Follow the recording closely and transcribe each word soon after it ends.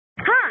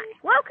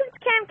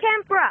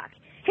Camp Rock.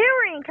 Here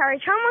we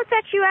encourage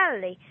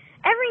homosexuality.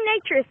 Every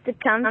naturist that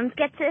comes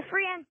gets a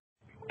free entry.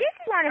 This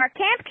is one of our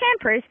camp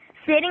campers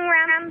sitting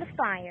around the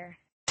fire.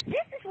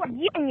 This is where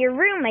you and your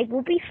roommate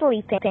will be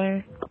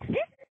sleeping.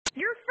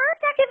 Your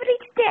first activity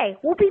today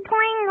will be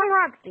playing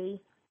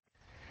rugby.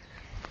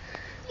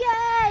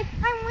 Yay!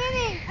 I'm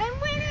winning! I'm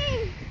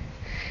winning!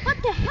 What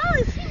the hell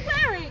is he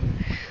wearing?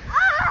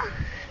 Ah!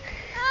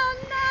 Oh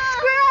no!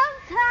 Scrum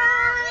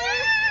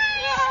time!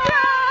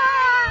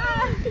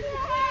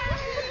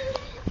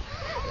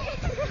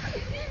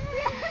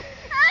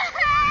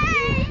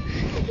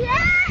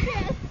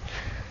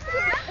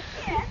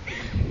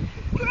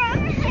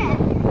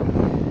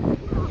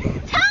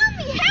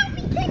 Tommy, help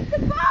me kick the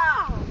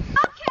ball!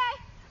 Okay,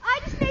 I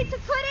just need to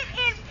put it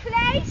in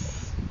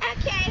place.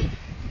 Okay.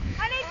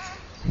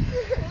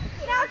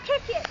 Now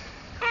kick it.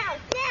 Out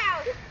now.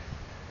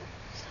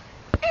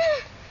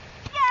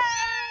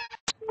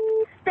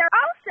 There are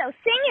also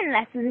singing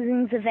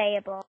lessons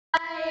available.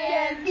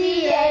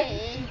 YMCA.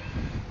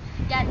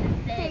 Got to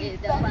say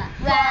the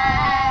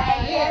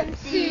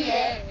YMCA.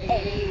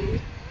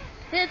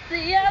 It's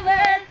the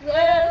other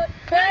world.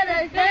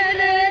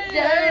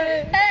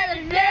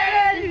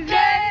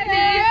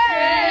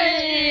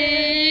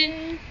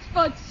 It's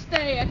fun to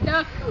stay at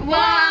the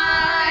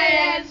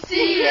YMCA.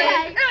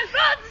 It's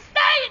fun to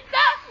stay at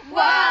the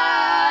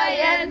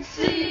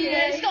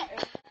YMCA.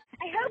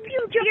 I hope you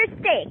enjoy your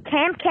stay at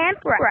Camp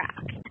Rock.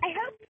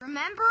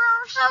 Remember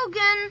our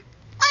slogan.